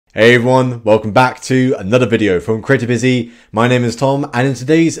Hey everyone, welcome back to another video from CryptoBusy. My name is Tom, and in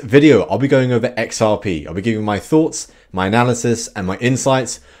today's video I'll be going over XRP. I'll be giving my thoughts, my analysis and my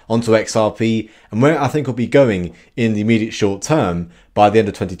insights onto XRP and where I think it'll be going in the immediate short term by the end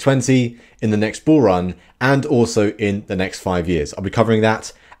of 2020, in the next bull run, and also in the next 5 years. I'll be covering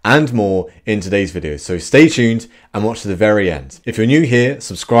that and more in today's video, so stay tuned and watch to the very end. If you're new here,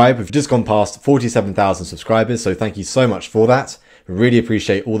 subscribe. We've just gone past 47,000 subscribers, so thank you so much for that. We really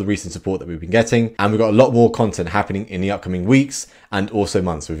appreciate all the recent support that we've been getting, and we've got a lot more content happening in the upcoming weeks and also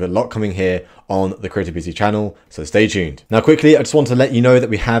months. We've got a lot coming here on the CryptoBusy channel, so stay tuned. Now quickly, I just want to let you know that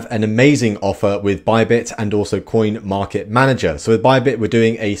we have an amazing offer with Bybit and also Coin Market Manager. So with Bybit, we're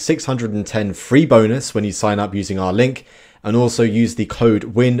doing a 610 free bonus when you sign up using our link, and also use the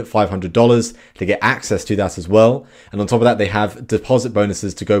code WIN500 to get access to that as well. And on top of that, they have deposit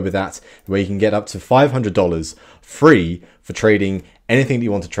bonuses to go with that, where you can get up to $500 free for trading anything that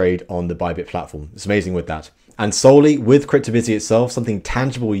you want to trade on the Bybit platform. It's amazing with that. And solely with CryptoBusy itself, something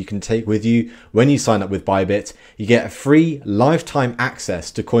tangible you can take with you when you sign up with Bybit, you get a free lifetime access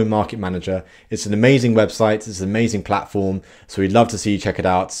to Coin Market Manager. It's an amazing website, it's an amazing platform, so we'd love to see you check it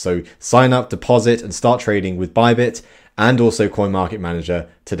out. So sign up, deposit, and start trading with Bybit and also Coin Market Manager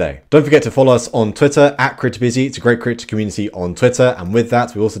today. Don't forget to follow us on Twitter at CryptoBusy. It's a great crypto community on Twitter. And with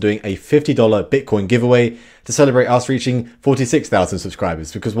that, we're also doing a $50 Bitcoin giveaway to celebrate us reaching 46,000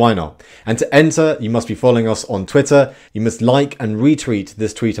 subscribers, because why not? And to enter, you must be following us on Twitter. You must like and retweet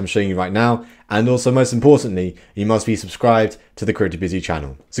this tweet I'm showing you right now. And also, most importantly, you must be subscribed to the CryptoBusy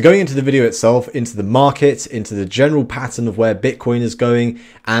channel. So going into the video itself, into the market, into the general pattern of where Bitcoin is going,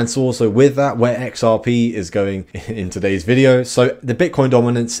 and so also with that, where XRP is going in today's video. So the Bitcoin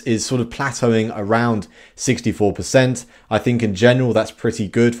dominance is sort of plateauing around 64%. I think in general, that's pretty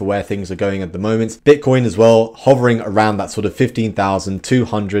good for where things are going at the moment. Bitcoin as well, hovering around that sort of $15,200,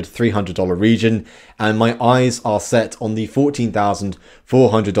 $300 region. And my eyes are set on the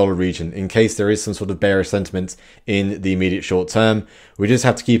 $14,400 region in case there is some sort of bearish sentiment in the immediate short term. We just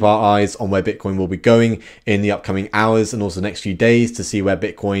have to keep our eyes on where Bitcoin will be going in the upcoming hours and also the next few days to see where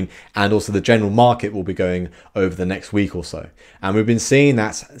Bitcoin and also the general market will be going over the next week or so. And we've been seeing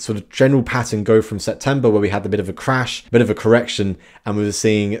that sort of general pattern go from September, where we had a bit of a crash, a bit of a correction, and we were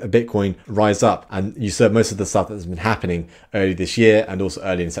seeing Bitcoin rise up and usurp most of the stuff that's been happening early this year and also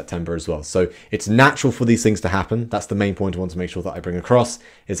early in September as well. So it's natural for these things to happen. That's the main point I want to make sure that I bring across,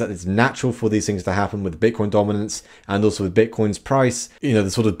 is that it's natural for these things to happen with Bitcoin dominance and also with Bitcoin's price, you know,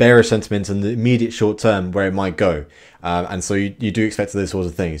 the sort of bearish sentiment in the immediate short term where it might go. And so you do expect those sorts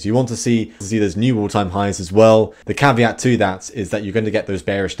of things. You want to see those new all-time highs as well. The caveat to that is that you're going to get those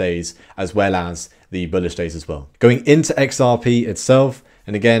bearish days as well as the bullish days as well. Going into XRP itself,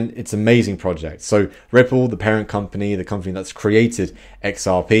 and again, it's an amazing project. So Ripple, the parent company, the company that's created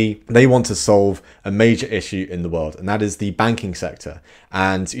XRP, they want to solve a major issue in the world, and that is the banking sector.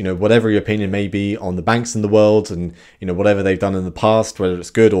 And, you know, whatever your opinion may be on the banks in the world and, you know, whatever they've done in the past, whether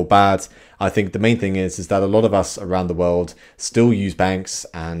it's good or bad, I think the main thing is that a lot of us around the world still use banks,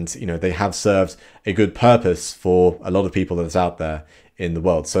 and, you know, they have served a good purpose for a lot of people that's out there in the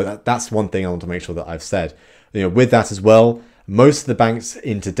world. So that's one thing I want to make sure that I've said. You know, with that as well, most of the banks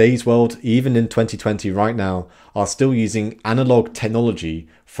in today's world, even in 2020 right now, are still using analog technology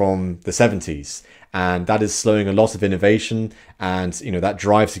from the 70s. And that is slowing a lot of innovation and, you know, that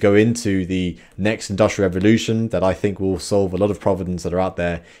drive to go into the next industrial revolution that I think will solve a lot of problems that are out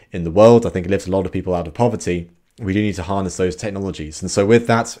there in the world. I think it lifts a lot of people out of poverty. We do need to harness those technologies. And so with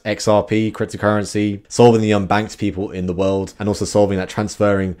that, XRP, cryptocurrency, solving the unbanked people in the world, and also solving that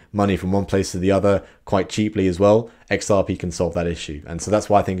transferring money from one place to the other quite cheaply as well, XRP can solve that issue. And so that's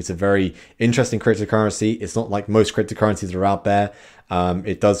why I think it's a very interesting cryptocurrency. It's not like most cryptocurrencies that are out there.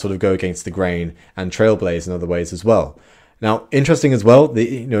 It does sort of go against the grain and trailblaze in other ways as well. Now, interesting as well,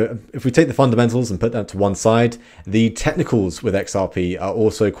 if we take the fundamentals and put that to one side, the technicals with XRP are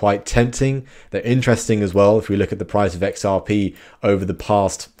also quite tempting. They're interesting as well. If we look at the price of XRP over the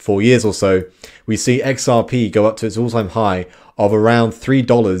past 4 years or so, we see XRP go up to its all-time high of around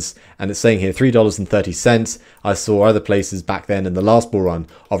 $3, and it's saying here $3.30. I saw other places back then in the last bull run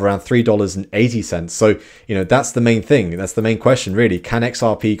of around $3.80. So, you know, that's the main thing. That's the main question, really. Can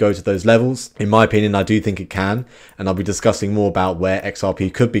XRP go to those levels? In my opinion, I do think it can, and I'll be discussing more about where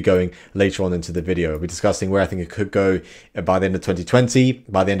XRP could be going later on into the video. I'll be discussing where I think it could go by the end of 2020,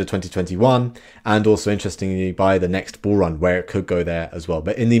 by the end of 2021, and also, interestingly, by the next bull run, where it could go there as well.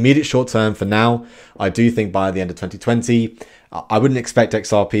 But in the immediate short term, for now, I do think by the end of 2020, I wouldn't expect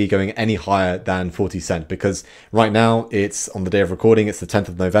XRP going any higher than 40 cents, because right now it's on the day of recording, it's the 10th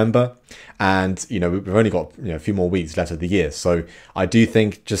of November, And, we've only got a few more weeks left of the year. So I do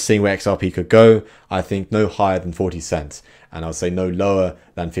think just seeing where XRP could go, I think no higher than 40 cents. And I would say no lower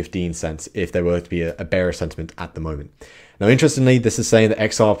than 15 cents if there were to be a bearish sentiment at the moment. Now, interestingly, this is saying that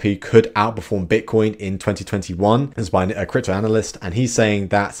XRP could outperform Bitcoin in 2021. This is by a crypto analyst, and he's saying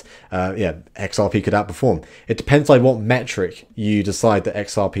that, XRP could outperform. It depends on what metric you decide that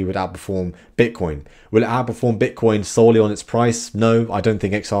XRP would outperform Bitcoin. Will it outperform Bitcoin solely on its price? No, I don't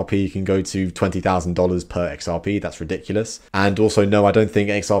think XRP can go to $20,000 per XRP. That's ridiculous. And also, no, I don't think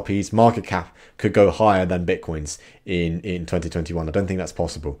XRP's market cap could go higher than Bitcoin's in 2021. I don't think that's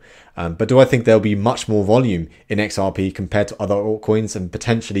possible. But do I think there'll be much more volume in XRP compared to other altcoins? And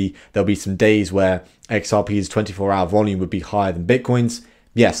potentially there'll be some days where XRP's 24-hour volume would be higher than Bitcoin's?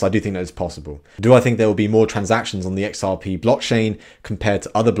 Yes, I do think that is possible. Do I think there will be more transactions on the XRP blockchain compared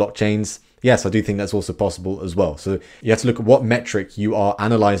to other blockchains? Yes, I do think that's also possible as well. So you have to look at what metric you are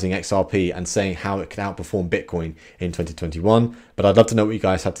analyzing XRP and saying how it can outperform Bitcoin in 2021. But I'd love to know what you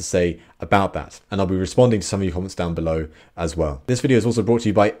guys have to say about that. And I'll be responding to some of your comments down below as well. This video is also brought to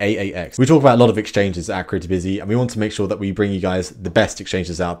you by AAX. We talk about a lot of exchanges at CryptoBusy, and we want to make sure that we bring you guys the best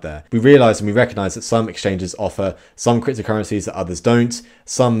exchanges out there. We realize and we recognize that some exchanges offer some cryptocurrencies that others don't,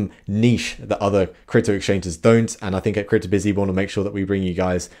 some niche that other crypto exchanges don't. And I think at CryptoBusy, we want to make sure that we bring you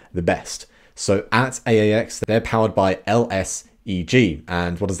guys the best. So at AAX, they're powered by LSEG.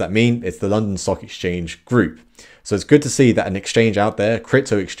 And what does that mean? It's the London Stock Exchange Group. So it's good to see that an exchange out there,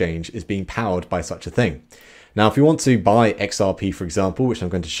 crypto exchange, is being powered by such a thing. Now, if you want to buy XRP, for example, which I'm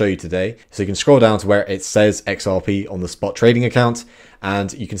going to show you today, so you can scroll down to where it says XRP on the spot trading account,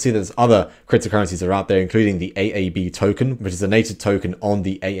 and you can see there's other cryptocurrencies that are out there, including the AAB token, which is a native token on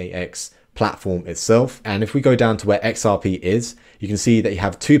the AAX platform itself. And if we go down to where XRP is, you can see that you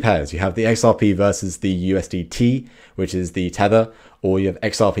have two pairs. You have the XRP versus the USDT, which is the Tether, or you have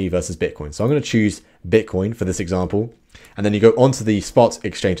XRP versus Bitcoin. So I'm going to choose Bitcoin for this example. And then you go onto the spot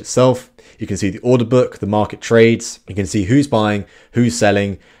exchange itself. You can see the order book, the market trades. You can see who's buying, who's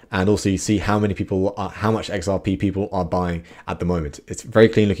selling, and also you see how many people are, how much XRP people are buying at the moment. It's a very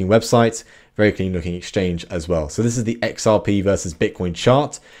clean looking website, very clean looking exchange as well. So this is the XRP versus Bitcoin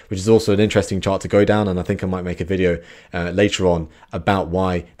chart, which is also an interesting chart to go down. And I think I might make a video later on about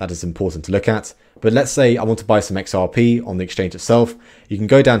why that is important to look at. But let's say I want to buy some XRP on the exchange itself. You can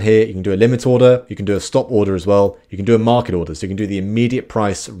go down here, you can do a limit order, you can do a stop order as well. You can do a market order. So you can do the immediate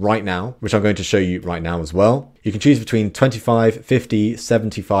price right now, which I'm going to show you right now as well. You can choose between 25, 50,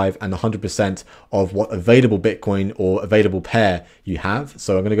 75, and 100% of what available Bitcoin or available pair you have.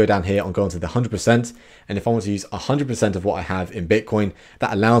 So I'm going to go down here and go onto the 100%. And if I want to use 100% of what I have in Bitcoin,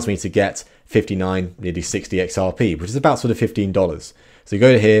 that allows me to get 59, nearly 60 XRP, which is about sort of $15. So you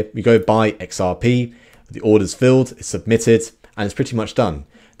go to here, you go buy XRP, the order's filled, it's submitted, and it's pretty much done.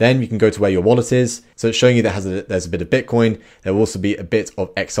 Then you can go to where your wallet is. So it's showing you that there's a bit of Bitcoin. There will also be a bit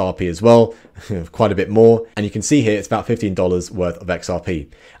of XRP as well, quite a bit more. And you can see here, it's about $15 worth of XRP.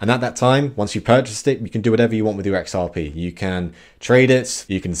 And at that time, once you purchased it, you can do whatever you want with your XRP. You can trade it,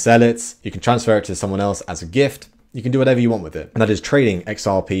 you can sell it, you can transfer it to someone else as a gift. You can do whatever you want with it. And that is trading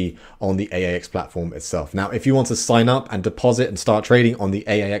XRP on the AAX platform itself. Now, if you want to sign up and deposit and start trading on the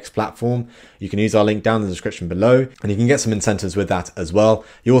AAX platform, you can use our link down in the description below, and you can get some incentives with that as well.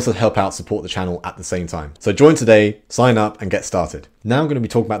 You also help out support the channel at the same time. So join today, sign up, and get started. Now I'm going to be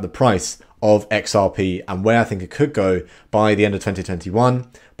talking about the price of XRP and where I think it could go by the end of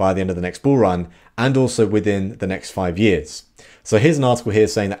 2021, by the end of the next bull run, and also within the next 5 years. So here's an article here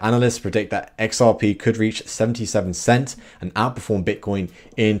saying that analysts predict that XRP could reach 77 cents and outperform Bitcoin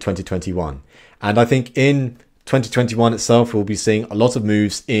in 2021. And I think in 2021 itself, we'll be seeing a lot of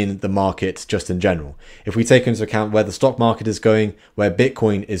moves in the market just in general. If we take into account where the stock market is going, where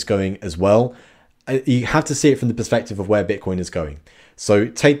Bitcoin is going as well, you have to see it from the perspective of where Bitcoin is going. So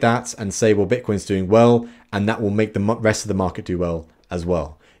take that and say, well, Bitcoin's doing well, and that will make the rest of the market do well as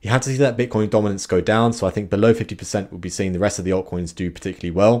well. You have to see that Bitcoin dominance go down. So I think below 50%, we'll be seeing the rest of the altcoins do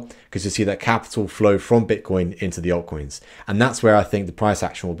particularly well, because you see that capital flow from Bitcoin into the altcoins. And that's where I think the price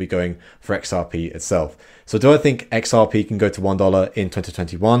action will be going for XRP itself. So do I think XRP can go to $1 in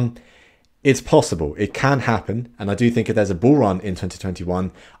 2021? It's possible. It can happen. And I do think if there's a bull run in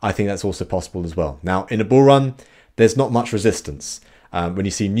 2021, I think that's also possible as well. Now, in a bull run, there's not much resistance. When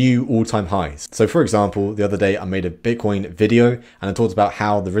you see new all-time highs. So for example, the other day I made a Bitcoin video and I talked about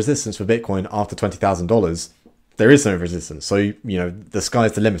how the resistance for Bitcoin after $20,000, there is no resistance. So, you know, the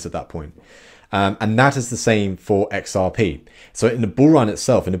sky's the limit at that point. And that is the same for XRP. So in the bull run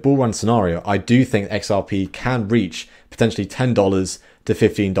itself, in a bull run scenario, I do think XRP can reach potentially $10 to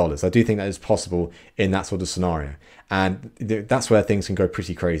 $15. I do think that is possible in that sort of scenario. And that's where things can go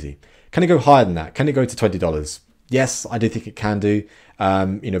pretty crazy. Can it go higher than that? Can it go to $20? Yes, I do think it can do.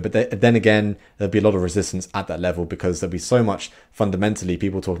 But then again, there'll be a lot of resistance at that level because there'll be so much fundamentally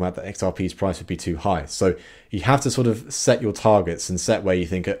people talking about that XRP's price would be too high. So you have to sort of set your targets and set where you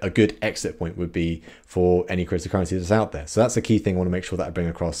think a good exit point would be for any cryptocurrency that's out there. So that's the key thing I want to make sure that I bring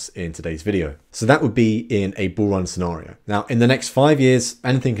across in today's video. So that would be in a bull run scenario. Now, in the next 5 years,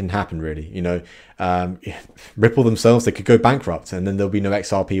 anything can happen really. Ripple themselves, they could go bankrupt and then there'll be no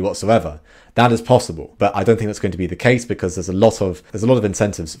XRP whatsoever. That is possible, but I don't think that's going to be the case because there's a lot of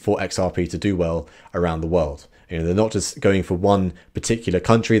incentives for XRP to do well around the world. They're not just going for one particular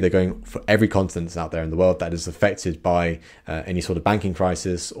country, they're going for every continent out there in the world that is affected by any sort of banking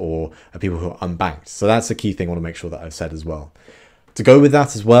crisis or people who are unbanked. So that's the key thing I want to make sure that I've said as well. To go with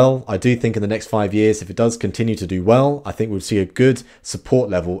that as well, I do think in the next 5 years, if it does continue to do well, I think we'll see a good support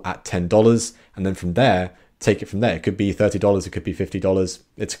level at $10. And then from there, take it from there. It could be $30, it could be $50.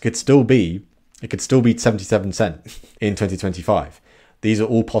 It could still be 77 cents in 2025. These are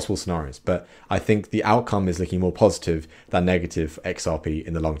all possible scenarios, but I think the outcome is looking more positive than negative for XRP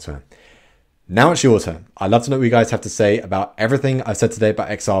in the long term. Now it's your turn. I'd love to know what you guys have to say about everything I've said today about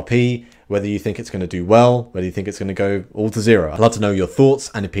XRP, whether you think it's going to do well, whether you think it's going to go all to zero. I'd love to know your thoughts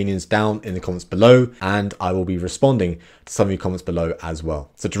and opinions down in the comments below, and I will be responding to some of your comments below as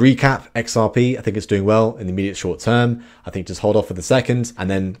well. So to recap, XRP, I think it's doing well in the immediate short term. I think just hold off for the second, and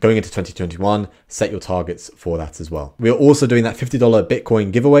then going into 2021, set your targets for that as well. We are also doing that $50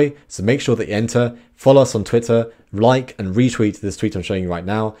 Bitcoin giveaway, so make sure that you enter, follow us on Twitter, like and retweet this tweet I'm showing you right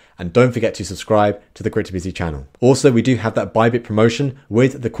now, and don't forget to subscribe to the CryptoBusy channel. Also, we do have that Bybit promotion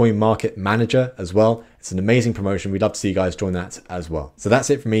with the Coin Market Manager as well. It's an amazing promotion. We'd love to see you guys join that as well. So that's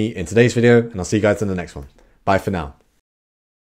it for me in today's video, and I'll see you guys in the next one. Bye for now.